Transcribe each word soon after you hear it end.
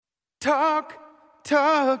Talk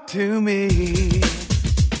to me.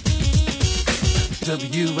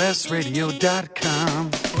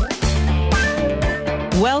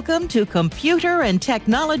 WSRadio.com. Welcome to Computer and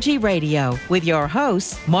Technology Radio with your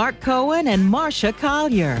hosts, Mark Cohen and Marcia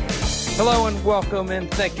Collier. Hello and welcome,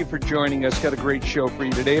 and thank you for joining us. Got a great show for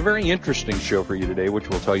you today, a very interesting show for you today, which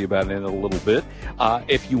we'll tell you about in a little bit.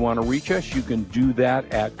 If you want to reach us, you can do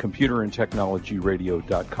that at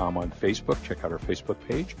computerandtechnologyradio.com on Facebook. Check out our Facebook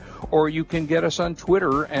page. Or you can get us on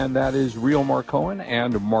Twitter, and that is Real Mark Cohen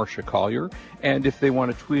and Marcia Collier. And if they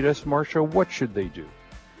want to tweet us, Marcia, what should they do?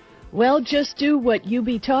 Well, just do what You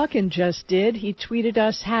Be Talking just did. He tweeted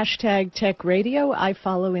us, #TechRadio. I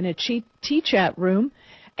follow in a T-chat room.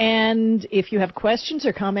 And if you have questions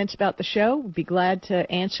or comments about the show, we'll be glad to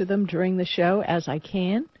answer them during the show as I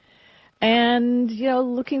can. And,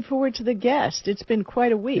 looking forward to the guest. It's been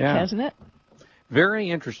quite a week, hasn't it? Very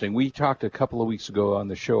interesting. We talked a couple of weeks ago on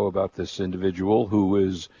the show about this individual who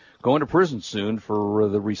is going to prison soon for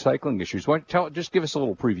the recycling issues. Just give us a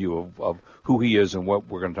little preview of who he is and what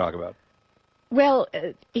we're going to talk about. Well,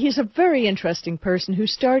 he's a very interesting person who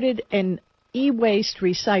started an eWaste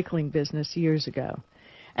recycling business years ago.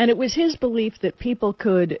 And it was his belief that people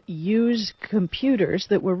could use computers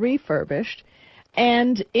that were refurbished,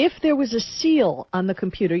 and if there was a seal on the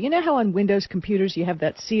computer, you know how on Windows computers you have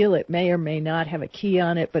that seal, it may or may not have a key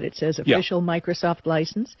on it, but it says official Microsoft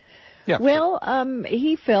license? Yeah, well,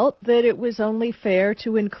 he felt that it was only fair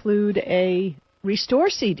to include a restore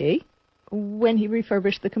CD when he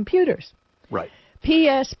refurbished the computers. Right.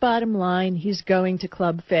 P.S. Bottom line, he's going to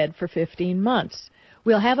Club Fed for 15 months.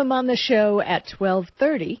 We'll have him on the show at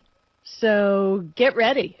 12:30, so get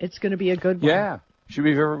ready. It's going to be a good one. Yeah, should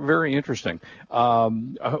be very, very interesting.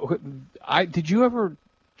 Did you ever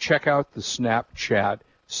check out the Snapchat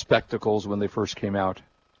spectacles when they first came out?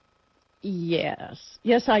 Yes,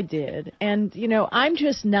 I did. And, I'm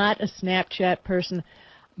just not a Snapchat person.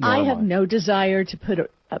 I have no desire to put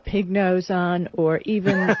a pig nose on or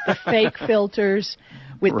even the fake filters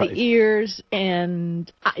with the ears.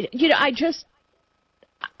 And,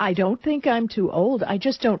 I don't think I'm too old. I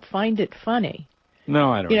just don't find it funny.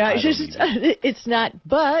 No, I don't. It's not.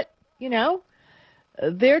 But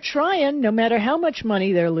they're trying, no matter how much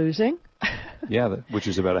money they're losing. Yeah, which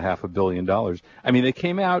is about $500 million. I mean,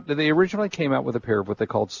 they originally came out with a pair of what they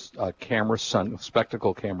called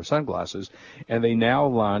spectacle camera sunglasses, and they now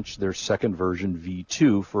launched their second version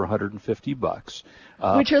V2 for $150.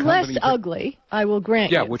 Which are less ugly, I will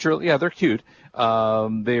grant you. They're cute.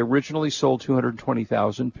 They originally sold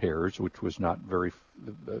 220,000 pairs, which was not a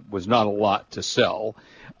lot to sell.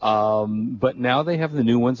 But now they have the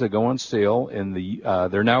new ones that go on sale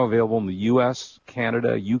they're now available in the U.S.,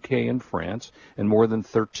 Canada, UK, and France, and more than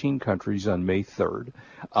 13 countries on May 3rd.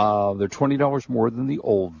 They're $20 more than the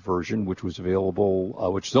old version, which is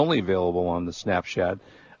only available on the Snap's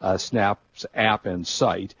app and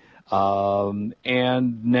site.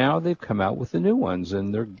 And now they've come out with the new ones,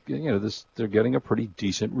 and they're getting a pretty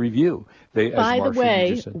decent review. By the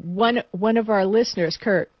way, one of our listeners,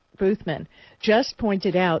 Kurt Boothman, just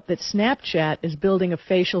pointed out that Snapchat is building a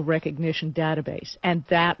facial recognition database, and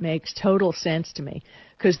that makes total sense to me,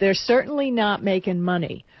 because they're certainly not making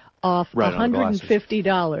money off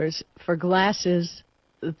 $150 for glasses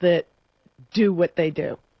that do what they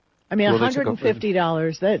do. I mean,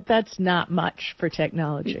 $150, that's not much for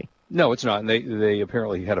technology. No, it's not. And they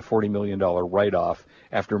apparently had a $40 million write-off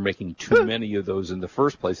after making too many of those in the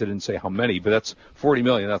first place. They didn't say how many, but that's $40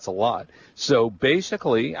 million. That's a lot. So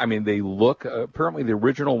basically, I mean, they look, apparently the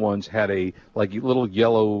original ones had a little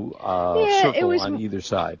yellow circle on either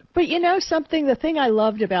side. But the thing I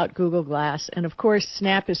loved about Google Glass, and of course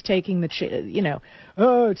Snap is taking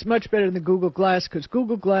it's much better than the Google Glass because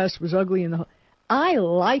Google Glass was ugly in the I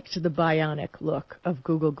liked the bionic look of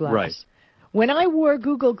Google Glass. Right. When I wore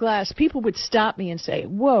Google Glass, people would stop me and say,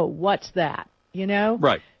 "Whoa, what's that?"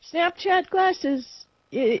 Right. Snapchat glasses,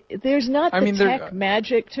 there's not the tech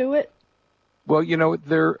magic to it. Well,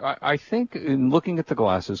 I think in looking at the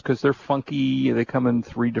glasses, because they're funky, they come in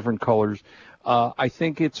 3 different colors, I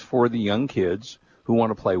think it's for the young kids who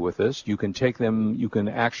want to play with this. You can take them, you can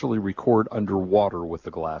actually record underwater with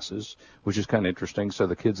the glasses, which is kind of interesting, so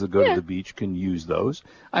the kids that go to the beach can use those.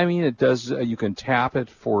 I mean, it does, you can tap it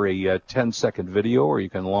for a 10-second video, or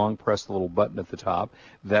you can long press the little button at the top.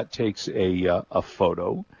 That takes a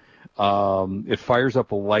photo. It fires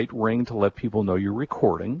up a light ring to let people know you're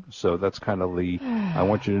recording. So that's kind of I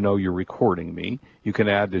want you to know you're recording me. You can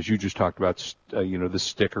add, as you just talked about, the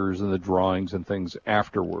stickers and the drawings and things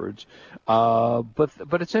afterwards.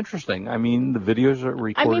 But it's interesting. I mean, the videos are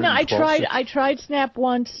recorded. I tried Snap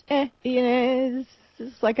once. It's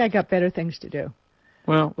it's like I got better things to do.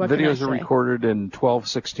 Well, What can I videos are say? recorded in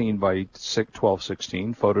 1216 by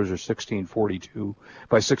 1216. Photos are 1642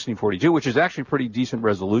 by 1642, which is actually pretty decent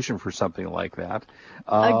resolution for something like that.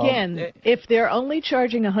 Again, if they're only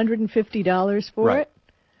charging $150 for Right. it,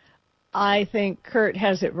 I think Kurt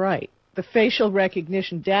has it right. The facial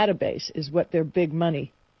recognition database is what their big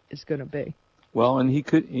money is going to be. Well, and he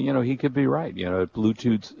could be right.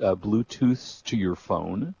 Bluetooth to your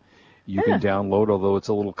phone. You can download, although it's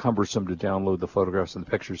a little cumbersome to download the photographs and the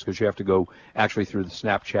pictures because you have to go actually through the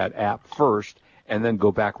Snapchat app first and then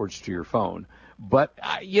go backwards to your phone. But,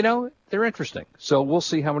 they're interesting. So we'll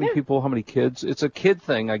see how many people, how many kids. It's a kid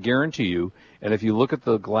thing, I guarantee you. And if you look at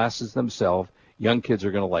the glasses themselves, young kids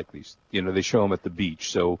are going to like these. They show them at the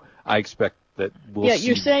beach. So I expect that we'll see. Yeah,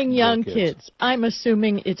 you're saying young more kids. I'm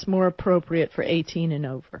assuming it's more appropriate for 18 and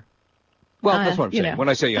over. Well, that's what I'm saying. know. When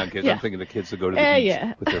I say young kids, Yeah. I'm thinking the kids that go to the beach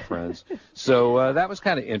with their friends. So that was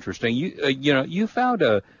kind of interesting. You found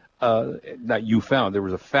there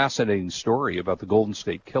was a fascinating story about the Golden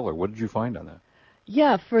State Killer. What did you find on that?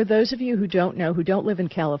 Yeah, for those of you who don't know, who don't live in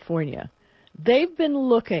California, they've been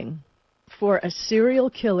looking for a serial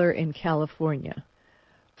killer in California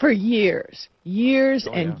for years and years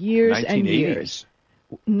 1980s. and years.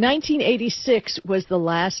 1986 was the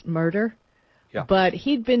last murder. Yeah. But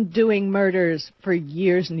he'd been doing murders for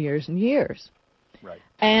years and years and years. Right.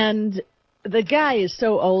 And the guy is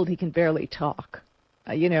so old he can barely talk.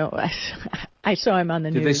 I saw him on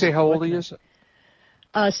the news. Did they say how old he is?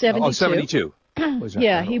 72. Oh, 72.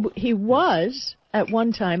 Yeah, he was at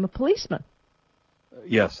one time a policeman.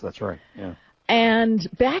 Yes, that's right. Yeah. And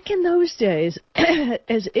back in those days,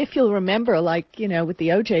 as if you'll remember, with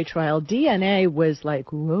the O.J. trial, DNA was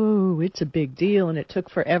like, whoa, it's a big deal, and it took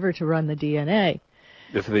forever to run the DNA.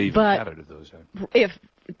 If they even had it at those times.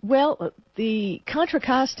 The Contra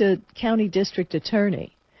Costa County District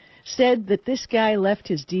Attorney said that this guy left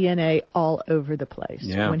his DNA all over the place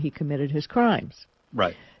when he committed his crimes.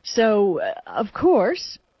 Right. So, of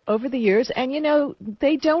course, over the years, and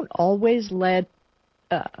they don't always let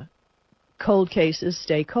cold cases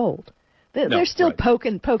stay cold. They're still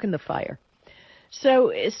poking the fire.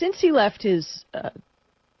 So since he left his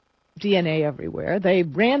DNA everywhere, they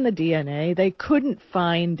ran the DNA. They couldn't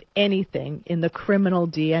find anything in the criminal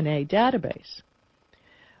DNA database.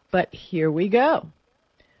 But here we go.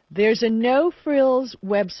 There's a no-frills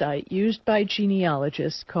website used by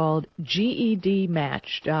genealogists called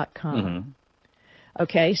GEDmatch.com. Mm-hmm.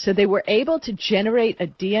 Okay, so they were able to generate a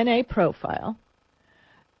DNA profile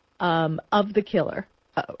of the killer,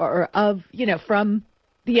 from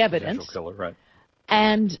the evidence. Potential killer, right.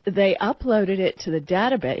 And they uploaded it to the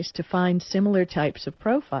database to find similar types of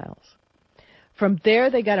profiles. From there,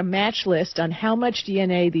 they got a match list on how much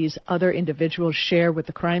DNA these other individuals share with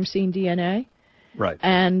the crime scene DNA. Right.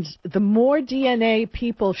 And the more DNA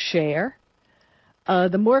people share,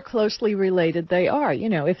 the more closely related they are,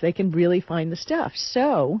 if they can really find the stuff.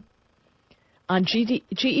 So on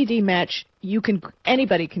GED Match,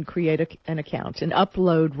 anybody can create an account and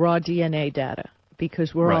upload raw DNA data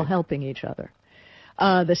because we're all helping each other.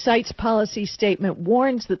 The site's policy statement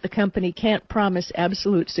warns that the company can't promise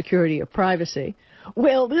absolute security or privacy.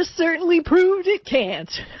 Well, this certainly proved it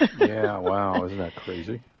can't. Yeah, wow, isn't that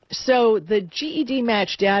crazy? So the GED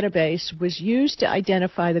Match database was used to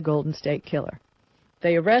identify the Golden State Killer.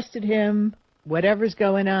 They arrested him, whatever's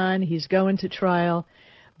going on, he's going to trial,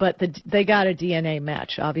 but they got a DNA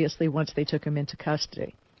match, obviously, once they took him into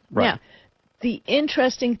custody. Right. Now, the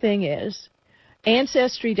interesting thing is,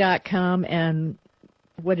 Ancestry.com and,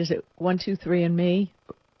 123andMe?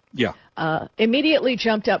 Yeah. Immediately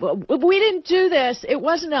jumped up. We didn't do this. It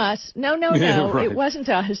wasn't us. No, Right. It wasn't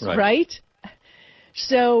us, Right. right?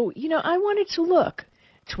 So, I wanted to look.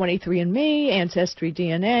 23andMe, Ancestry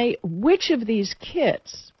DNA, which of these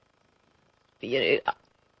kits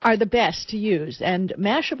are the best to use? And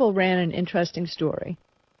Mashable ran an interesting story.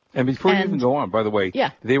 And before you even go on, by the way,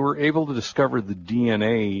 Yeah. they were able to discover the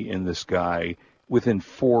DNA in this guy within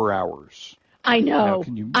 4 hours. I know.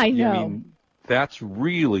 I know. I mean, that's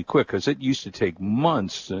really quick because it used to take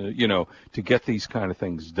months, to get these kind of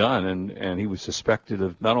things done. And he was suspected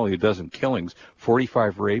of not only a dozen killings,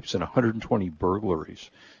 45 rapes, and 120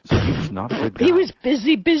 burglaries. So he was not a good guy. He was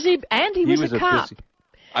busy, and he was a cop.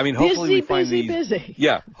 I mean, hopefully we find busy.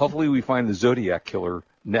 Yeah, hopefully we find the Zodiac killer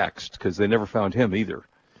next because they never found him either.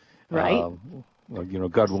 Right.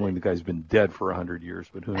 God willing, the guy's been dead for 100 years,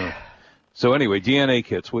 but who knows? So anyway, DNA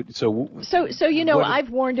kits. I've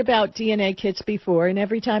warned about DNA kits before, and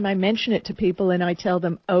every time I mention it to people and I tell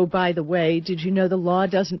them, oh, by the way, did you know the law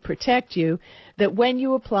doesn't protect you, that when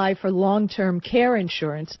you apply for long-term care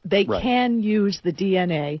insurance, they can use the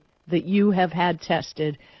DNA that you have had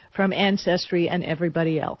tested from Ancestry and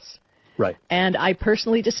everybody else. Right. And I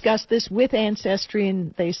personally discussed this with Ancestry,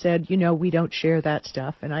 and they said, we don't share that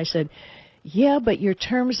stuff. And I said, yeah, but your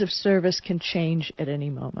terms of service can change at any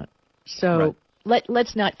moment. So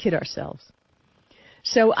let's not kid ourselves.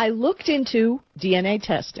 So I looked into DNA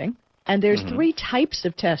testing, and there's 3 types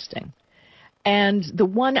of testing. And the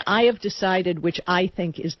one I have decided, which I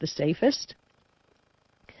think is the safest,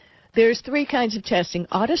 there's 3 kinds of testing.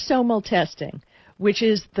 Autosomal testing, which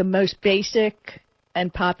is the most basic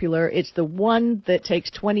and popular. It's the one that takes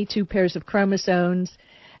 22 pairs of chromosomes,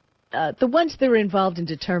 the ones that are involved in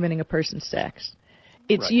determining a person's sex.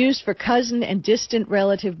 It's used for cousin and distant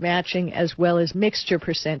relative matching as well as mixture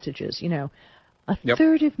percentages. A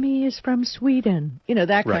third of me is from Sweden.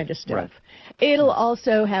 That kind of stuff. Right. It'll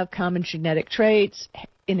also have common genetic traits,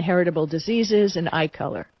 inheritable diseases, and eye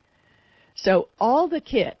color. So all the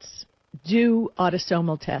kits do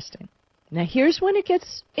autosomal testing. Now here's when it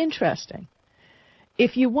gets interesting.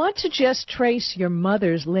 If you want to just trace your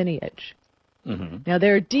mother's lineage, now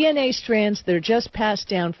there are DNA strands that are just passed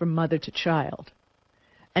down from mother to child.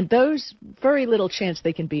 And those, very little chance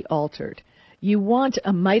they can be altered. You want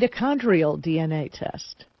a mitochondrial DNA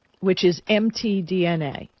test, which is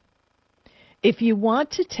mtDNA. If you want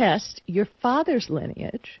to test your father's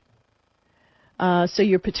lineage, so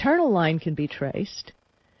your paternal line can be traced,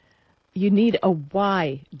 you need a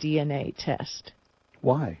Y-DNA test.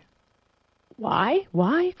 Why? Why?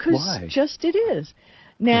 Because just it is.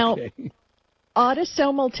 Now,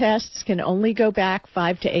 autosomal tests can only go back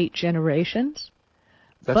 5 to 8 generations.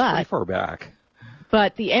 That's pretty far back.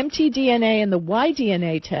 But the mtDNA and the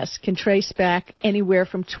Y-DNA tests can trace back anywhere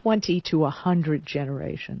from 20 to 100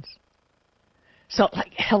 generations. So,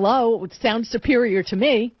 hello, it sounds superior to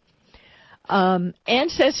me.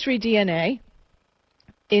 Ancestry DNA,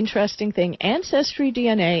 interesting thing. Ancestry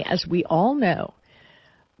DNA, as we all know,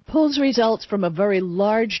 pulls results from a very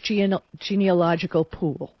large genealogical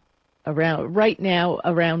pool. Right now,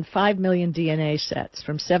 around 5 million DNA sets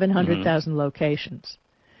from 700,000 locations.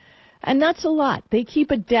 And that's a lot. They keep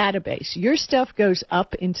a database. Your stuff goes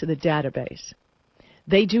up into the database.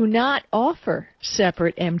 They do not offer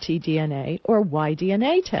separate mtDNA or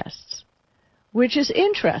Y-DNA tests, which is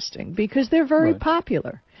interesting because they're very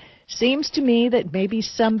popular. Seems to me that maybe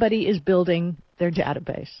somebody is building their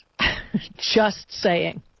database. Just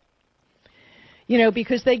saying.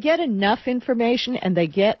 Because they get enough information and they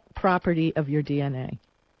get property of your DNA.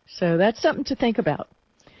 So that's something to think about.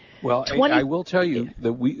 Well, I will tell you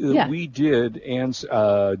that we did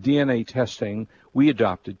DNA testing. We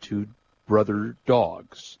adopted 2 brother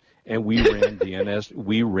dogs, and we ran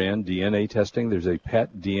DNA testing. There's a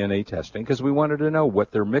pet DNA testing because we wanted to know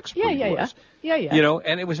what their mixed breed was. Yeah.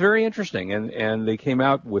 And it was very interesting. And they came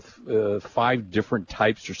out with 5 different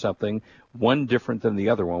types or something, one different than the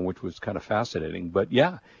other one, which was kind of fascinating. But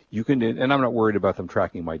yeah, you can. And I'm not worried about them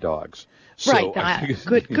tracking my dogs. So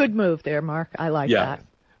Good move there, Mark. I like that.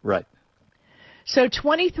 Right. So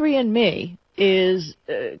 23andMe is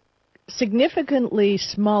a significantly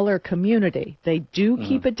smaller community. They do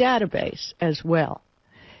keep a database as well.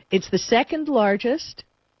 It's the second largest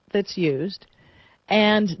that's used,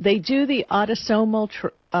 and they do the autosomal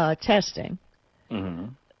testing.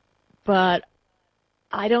 But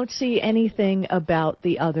I don't see anything about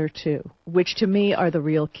the other 2, which to me are the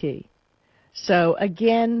real key. So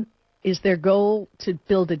again, is their goal to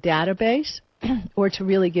build a database or to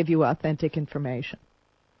really give you authentic information?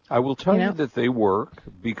 I will tell you that they work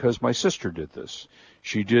because my sister did this.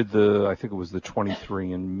 She did I think it was the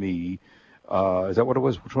 23andMe. Is that what it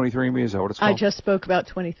was? 23andMe, is that what it's called? I just spoke about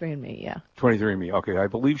 23andMe, yeah. 23andMe, okay. I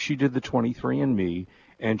believe she did the 23andMe,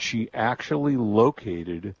 and she actually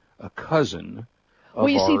located a cousin of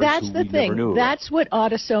ours see, that's who the we thing. never knew That's about.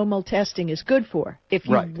 what autosomal testing is good for. If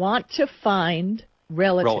you want to find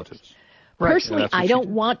relatives. Personally, I don't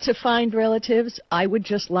want to find relatives. I would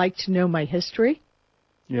just like to know my history.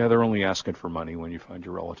 Yeah, they're only asking for money when you find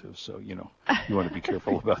your relatives, so, you want to be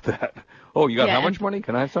careful about that. Oh, you got how much money?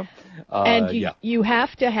 Can I have some? You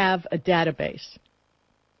have to have a database.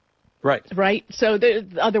 Right. So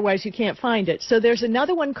otherwise you can't find it. So there's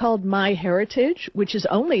another one called MyHeritage, which is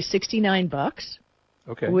only $69,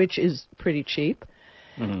 which is pretty cheap.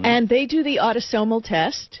 And they do the autosomal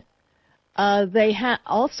test. They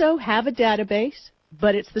also have a database,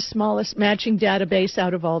 but it's the smallest matching database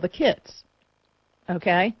out of all the kits.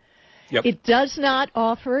 Okay? Yep. It does not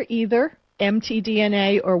offer either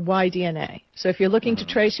mtDNA or Y-DNA. So if you're looking to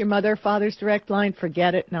trace your mother or father's direct line,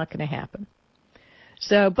 forget it, not going to happen.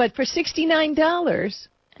 So, but for $69,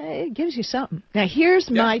 it gives you something. Now, here's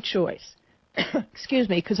my choice. Excuse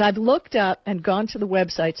me, because I've looked up and gone to the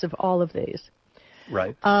websites of all of these.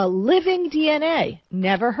 Right. Living DNA,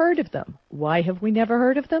 never heard of them. Why have we never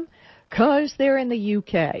heard of them? Because they're in the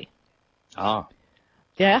UK. Ah.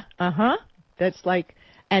 Yeah, That's like,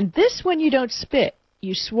 and this one you don't spit.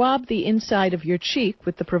 You swab the inside of your cheek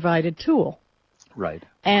with the provided tool. Right.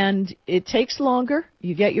 And it takes longer.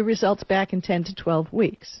 You get your results back in 10 to 12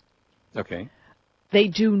 weeks. Okay. They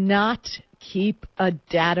do not keep a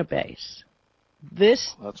database.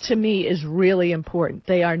 This, to me, is really important.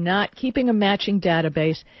 They are not keeping a matching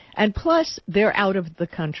database, and plus, they're out of the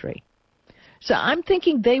country. So I'm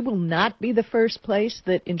thinking they will not be the first place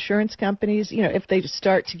that insurance companies, if they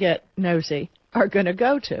start to get nosy, are going to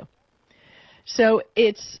go to. So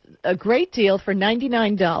it's a great deal for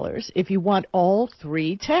 $99 if you want all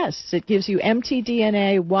three tests. It gives you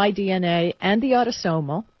mtDNA, Y-DNA, and the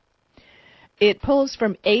autosomal. It pulls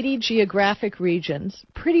from 80 geographic regions.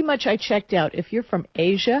 Pretty much I checked out. If you're from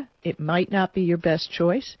Asia, it might not be your best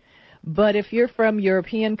choice. But if you're from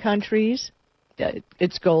European countries,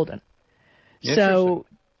 it's golden. So,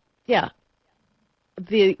 yeah.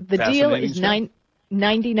 The deal is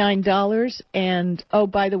 $99. And, oh,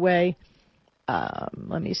 by the way,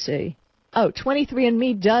 let me see. Oh,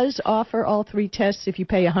 23andMe does offer all three tests if you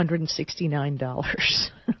pay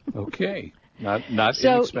 $169. Okay. Not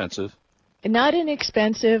inexpensive. Not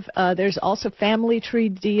inexpensive. There's also family tree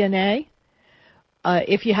DNA.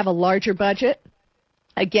 If you have a larger budget,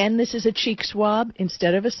 again, this is a cheek swab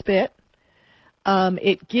instead of a spit.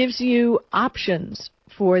 It gives you options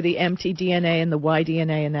for the mtDNA and the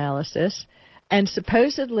Y-DNA analysis, and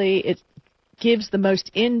supposedly it gives the most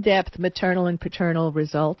in-depth maternal and paternal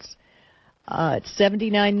results. It's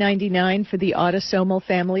 $79.99 for the autosomal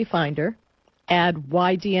family finder. Add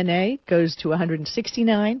Y-DNA, goes to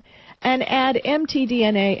 $169. And add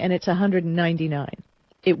mtDNA, and it's $199.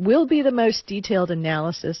 It will be the most detailed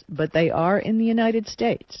analysis, but they are in the United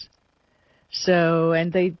States. So,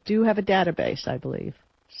 and they do have a database, I believe.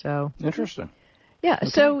 So interesting. Yeah. Okay.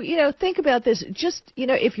 So, think about this. Just,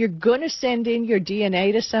 if you're going to send in your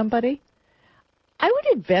DNA to somebody, I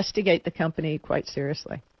would investigate the company quite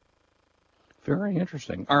seriously. Very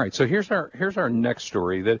interesting. All right. So here's our next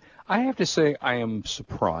story that I have to say I am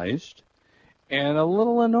surprised and a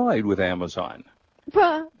little annoyed with Amazon.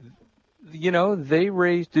 Well, they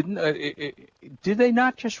raised, did they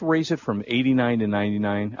not just raise it from $89 to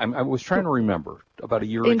 $99? I was trying to remember about a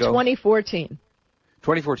year ago. In 2014.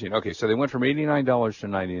 2014. Okay, so they went from $89 to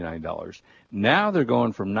 $99. Now they're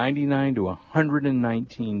going from $99 to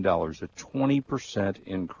 $119, a 20%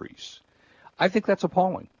 increase. I think that's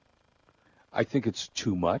appalling. I think it's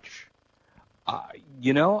too much.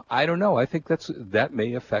 I don't know. I think that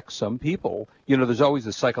may affect some people. There's always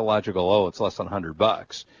the psychological, it's less than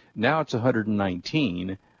 $100. Now it's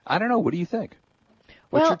 $119. I don't know. What do you think?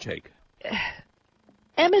 What's your take?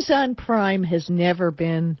 Amazon Prime has never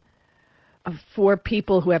been for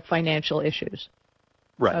people who have financial issues.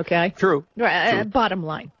 Right. Okay? True. Right. True. Bottom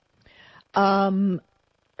line.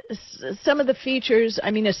 Some of the features,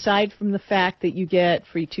 aside from the fact that you get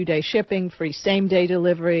free 2-day shipping, free same-day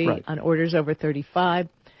delivery on orders over 35,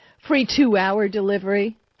 free 2-hour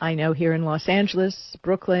delivery. I know here in Los Angeles,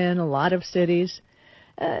 Brooklyn, a lot of cities,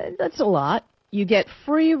 that's a lot. You get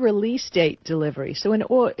free release date delivery. So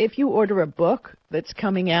if you order a book that's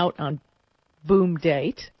coming out on boom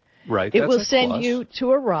date, it will send you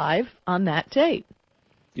to arrive on that date.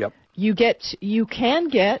 Yep. You can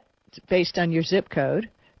get, based on your zip code,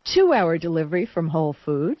 2-hour delivery from Whole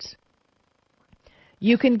Foods.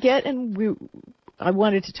 You can get, I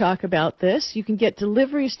wanted to talk about this, you can get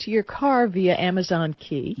deliveries to your car via Amazon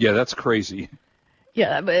Key. Yeah, that's crazy.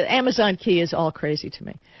 Yeah, but Amazon Key is all crazy to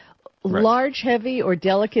me. Right. Large, heavy, or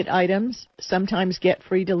delicate items sometimes get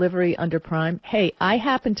free delivery under Prime. Hey, I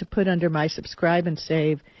happen to put under my subscribe and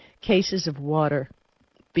save cases of water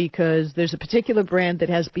because there's a particular brand that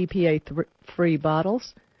has BPA-free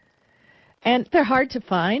bottles. And they're hard to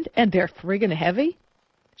find, and they're friggin' heavy.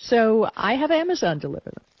 So I have Amazon deliver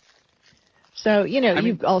them. So,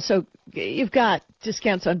 you've got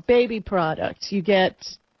discounts on baby products. You get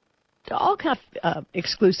all kinds of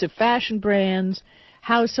exclusive fashion brands,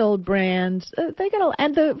 household brands. They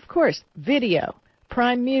got of course, video,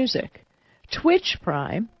 Prime Music, Twitch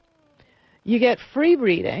Prime. You get free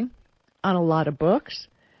reading on a lot of books.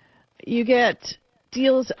 You get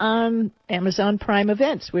deals on Amazon Prime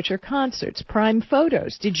events, which are concerts, Prime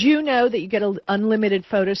Photos. Did you know that you get unlimited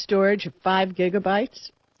photo storage of 5 gigabytes?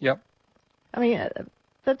 Yep. I mean,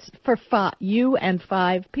 that's for you and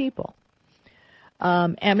 5 people.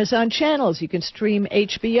 Amazon channels, you can stream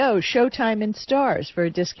HBO, Showtime, and Stars for a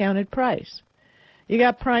discounted price. You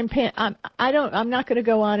got Prime. I'm not going to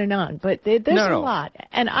go on and on, but there's a lot.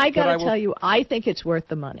 And I got to tell you, I think it's worth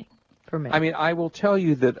the money for me. I mean, I will tell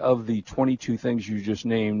you that of the 22 things you just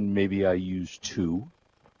named, maybe I use 2.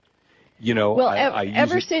 You know, well,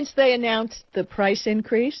 ever since they announced the price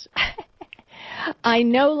increase, I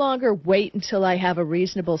no longer wait until I have a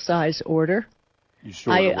reasonable size order. You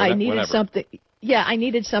sure? I needed something. Yeah, I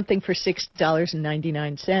needed something for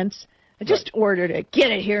 $6.99. I just ordered it.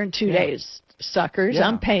 Get it here in 2 days, suckers. Yeah.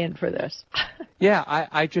 I'm paying for this. Yeah,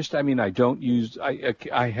 I don't use.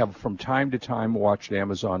 I have from time to time watched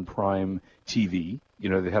Amazon Prime TV. You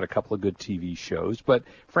know, they had a couple of good TV shows, but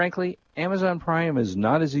frankly, Amazon Prime is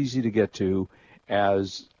not as easy to get to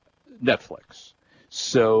as Netflix.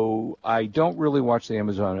 So I don't really watch the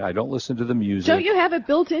Amazon. I don't listen to the music. Don't you have it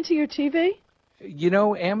built into your TV? You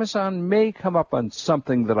know, Amazon may come up on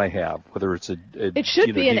something that I have, whether it's it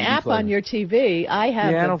should be an app on your TV. I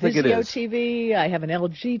have a Vizio TV. I have an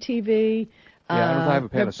LG TV. Yeah, I have a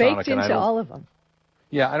Panasonic. They're baked into all of them.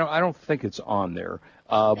 Yeah, I don't think it's on there.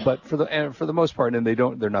 But for the most part, and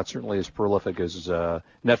they're not certainly as prolific as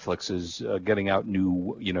Netflix is getting out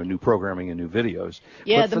new programming and new videos.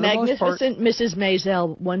 Yeah, the magnificent Mrs.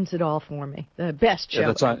 Maisel wins it all for me. The best show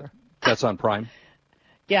ever. That's on Prime.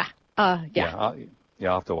 Yeah. Yeah, I'll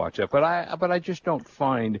have to watch it. But I just don't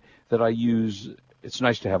find that I use. It's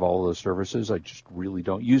nice to have all of those services. I just really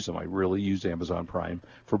don't use them. I really use Amazon Prime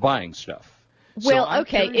for buying stuff. Well, so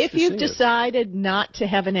okay, if you've decided not to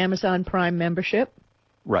have an Amazon Prime membership,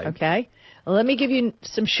 right? Okay, well, let me give you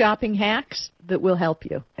some shopping hacks that will help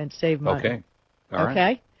you and save money. Okay, all right.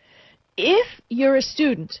 Okay, if you're a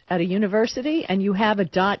student at a university and you have a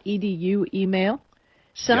 .edu email,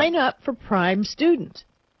 sign up for Prime Student.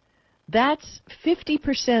 That's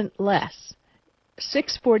 50% less,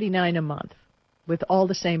 $6.49 a month, with all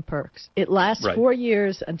the same perks. It lasts 4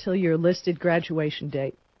 years until your listed graduation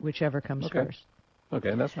date, whichever comes first.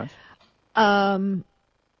 Okay, that's nice.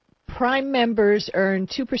 Prime members earn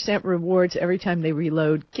 2% rewards every time they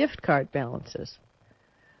reload gift card balances,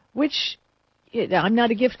 which I'm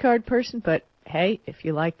not a gift card person, but hey, if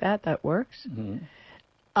you like that, that works.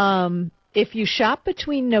 Mm-hmm. If you shop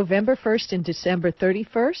between November 1st and December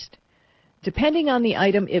 31st, depending on the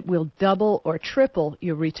item, it will double or triple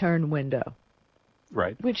your return window.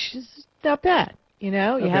 Right. Which is not bad. You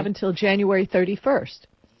know, you have until January 31st.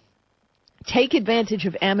 Take advantage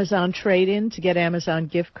of Amazon trade-in to get Amazon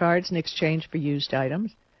gift cards in exchange for used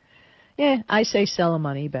items. Yeah, I say sell them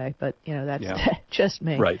on eBay, but, you know, that's just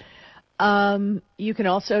me. Right. You can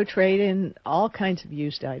also trade in all kinds of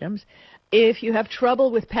used items. If you have trouble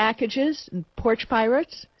with packages and porch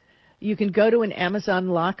pirates, you can go to an Amazon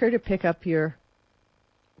locker to pick up your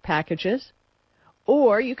packages.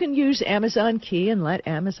 Or you can use Amazon Key and let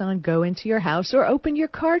Amazon go into your house or open your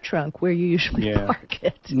car trunk where you usually park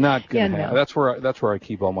it. Not going to happen. That's where I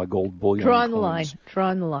keep all my gold bullion. Draw on the line.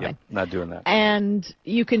 Yeah, not doing that. And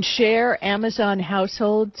you can share Amazon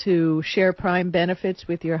Household to share Prime benefits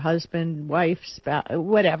with your husband, wife, spouse,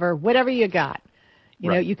 whatever you got.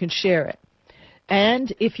 You know, you can share it.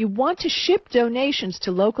 And if you want to ship donations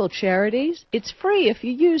to local charities, it's free if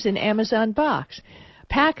you use an Amazon box.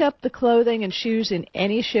 Pack up the clothing and shoes in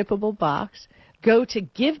any shippable box. Go to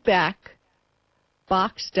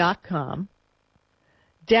givebackbox.com.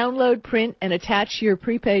 Download, print, and attach your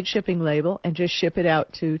prepaid shipping label and just ship it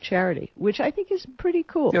out to charity, which I think is pretty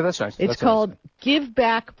cool. Yeah, that's nice. It's called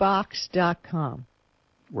givebackbox.com.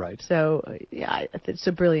 Right. So, yeah, it's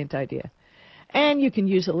a brilliant idea. And you can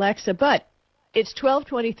use Alexa, but it's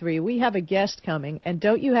 12:23. We have a guest coming, and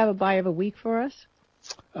don't you have a buy of a week for us?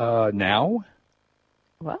 Now?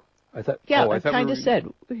 Well, I thought. Yeah, I kind of said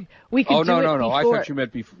we could do it no. before. I thought you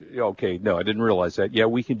meant before. Okay, no, I didn't realize that. Yeah,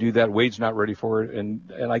 we can do that. Wade's not ready for it,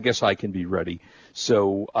 and I guess I can be ready.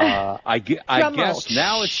 So I guess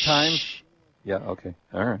now it's time. Yeah. Okay.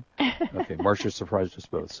 All right. Okay. Marcia surprised us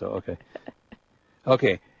both. So okay.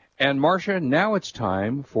 Okay. And Marcia, now it's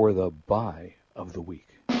time for the buy of the week.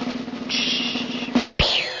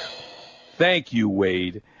 Thank you,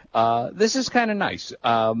 Wade. This is kind of nice.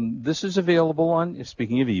 This is available on,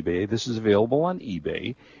 speaking of eBay, this is available on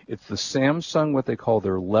eBay. It's the Samsung, what they call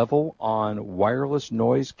their level-on wireless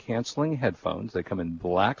noise-canceling headphones. They come in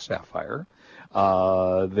black sapphire.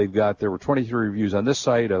 There were 23 reviews on this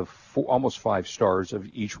site of almost 5 stars of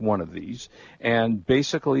each one of these. And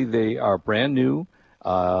basically they are brand new,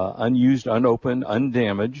 unused, unopened,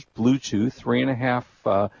 undamaged, Bluetooth,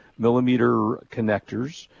 3.5 millimeter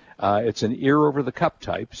connectors. It's an ear-over-the-cup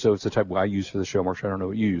type, so it's the type I use for the show. Marsha, I don't know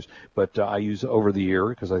what you use, but I use over-the-ear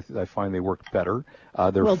because I find they work better.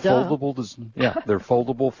 They're foldable. They're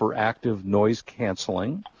foldable for active noise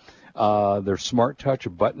canceling. They're smart touch,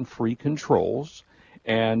 button-free controls.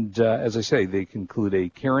 And as I say, they include a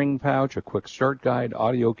carrying pouch, a quick start guide,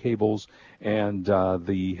 audio cables, and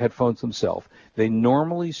the headphones themselves. They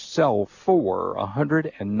normally sell for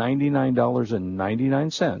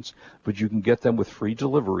 $199.99, but you can get them with free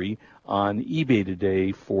delivery on eBay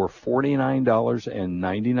today for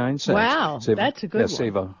 $49.99. Wow, that's a good one.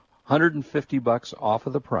 Save $150 off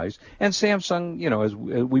of the price. And Samsung, as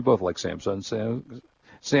we both like Samsung,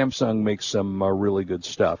 Samsung makes some really good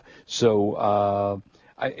stuff. So,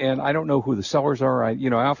 I don't know who the sellers are. I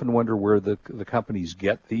often wonder where the companies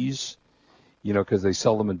get these, because they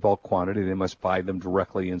sell them in bulk quantity. They must buy them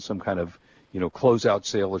directly in some kind of, closeout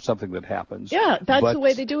sale or something that happens. Yeah, that's the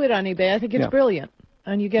way they do it on eBay. I think it's brilliant.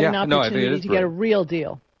 And you get an opportunity to get a real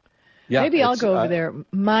deal. Yeah, maybe I'll go over there.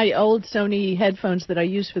 My old Sony headphones that I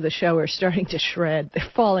use for the show are starting to shred. They're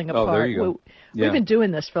falling apart. Oh, there you go. We've been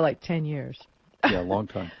doing this for like 10 years. Yeah, a long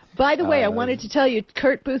time. By the way, I wanted to tell you,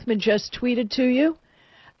 Kurt Boothman just tweeted to you,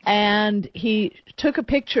 and he took a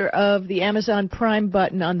picture of the Amazon Prime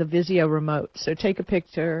button on the Vizio remote. So take a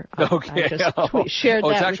picture. Okay. I just shared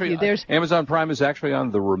that with you. There's Amazon Prime is actually on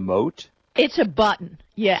the remote? It's a button,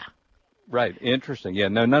 yeah. Right, interesting. Yeah,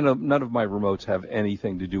 no, none of my remotes have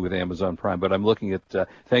anything to do with Amazon Prime, but I'm looking at,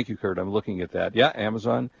 thank you, Kurt, I'm looking at that. Yeah,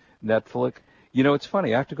 Amazon, Netflix. It's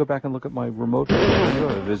funny, I have to go back and look at my remote for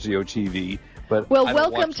Vizio TV. But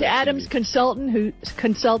welcome to Adams Consulting,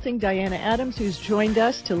 Diana Adams, who's joined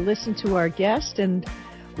us to listen to our guest, and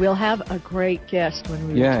we'll have a great guest when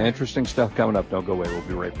we return. Interesting stuff coming up. Don't go away. We'll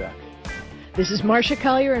be right back. This is Marsha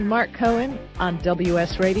Collier and Mark Cohen on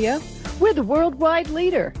WS Radio. We're the worldwide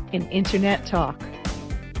leader in Internet talk.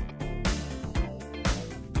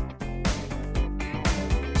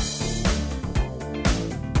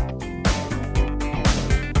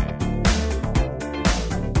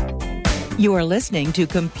 You are listening to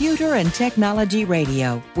Computer and Technology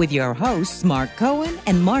Radio with your hosts, Mark Cohen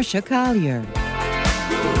and Marsha Collier.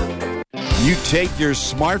 You take your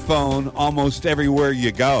smartphone almost everywhere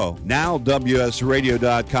you go. Now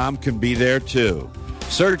WSRadio.com can be there too.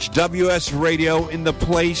 Search WS Radio in the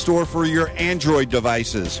Play Store for your Android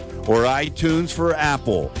devices or iTunes for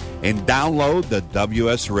Apple and download the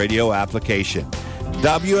WS Radio application.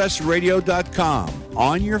 WSRadio.com.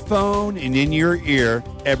 On your phone and in your ear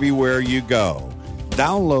everywhere you go.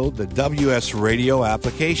 Download the WS Radio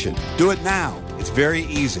application. Do it now. It's very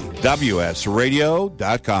easy.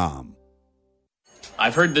 WSRadio.com.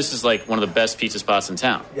 I've heard this is like one of the best pizza spots in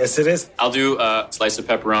town. Yes, it is. I'll do a slice of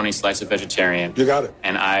pepperoni, slice of vegetarian. You got it.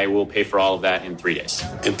 And I will pay for all of that in 3 days.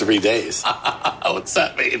 In 3 days? What's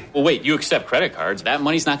that mean? Well, wait, you accept credit cards. That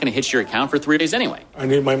money's not going to hit your account for 3 days anyway. I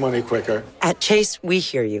need my money quicker. At Chase, we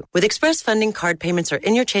hear you. With Express Funding, card payments are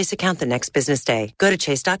in your Chase account the next business day. Go to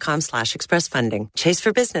chase.com/expressfunding. Chase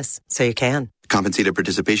for business, so you can. Compensated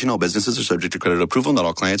participation. All businesses are subject to credit approval. Not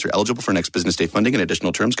all clients are eligible for next business day funding, and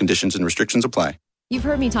additional terms, conditions, and restrictions apply. You've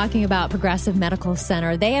heard me talking about Progressive Medical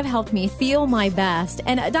Center. They have helped me feel my best.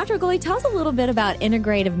 And Dr. Gully, tell us a little bit about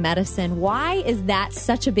integrative medicine. Why is that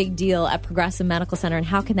such a big deal at Progressive Medical Center, and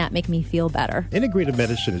how can that make me feel better? Integrative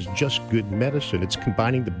medicine is just good medicine. It's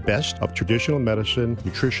combining the best of traditional medicine,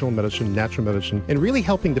 nutritional medicine, natural medicine, and really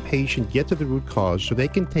helping the patient get to the root cause so they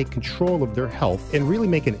can take control of their health and really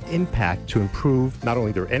make an impact to improve not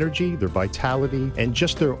only their energy, their vitality, and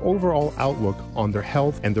just their overall outlook on their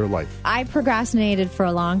health and their life. I procrastinated for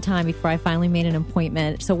a long time before I finally made an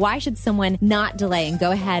appointment. So why should someone not delay and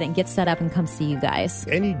go ahead and get set up and come see you guys?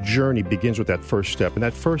 Any journey begins with that first step, and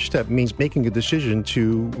that first step means making a decision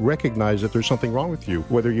to recognize that there's something wrong with you.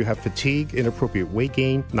 Whether you have fatigue, inappropriate weight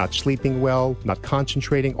gain, not sleeping well, not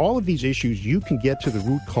concentrating, all of these issues, you can get to the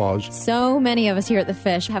root cause. So many of us here at The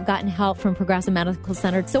Fish have gotten help from Progressive Medical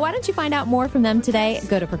Center. So why don't you find out more from them today?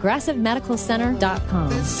 Go to progressivemedicalcenter.com.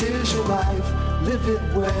 This is your life. Live it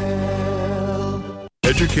well.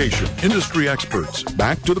 Education, industry experts,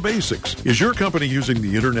 back to the basics. Is your company using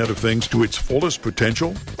the Internet of Things to its fullest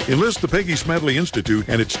potential? Enlist the Peggy Smedley Institute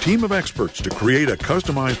and its team of experts to create a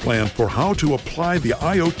customized plan for how to apply the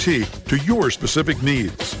IoT to your specific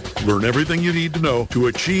needs. Learn everything you need to know to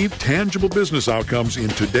achieve tangible business outcomes in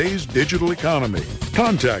today's digital economy.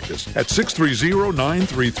 Contact us at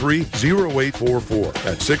 630-933-0844.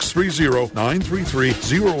 That's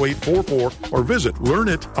 630-933-0844 or visit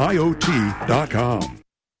learnitiot.com.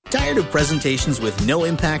 Tired of presentations with no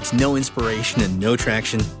impact, no inspiration, and no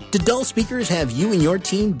traction? Do dull speakers have you and your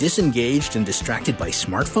team disengaged and distracted by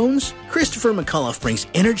smartphones? Christopher McAuliffe brings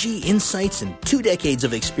energy, insights, and 2 decades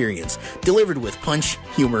of experience, delivered with punch,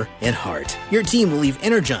 humor, and heart. Your team will leave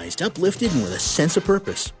energized, uplifted, and with a sense of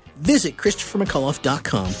purpose. Visit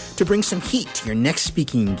ChristopherMcAuliffe.com to bring some heat to your next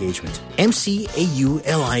speaking engagement.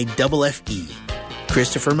 McAuliffe.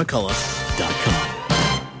 ChristopherMcAuliffe.com.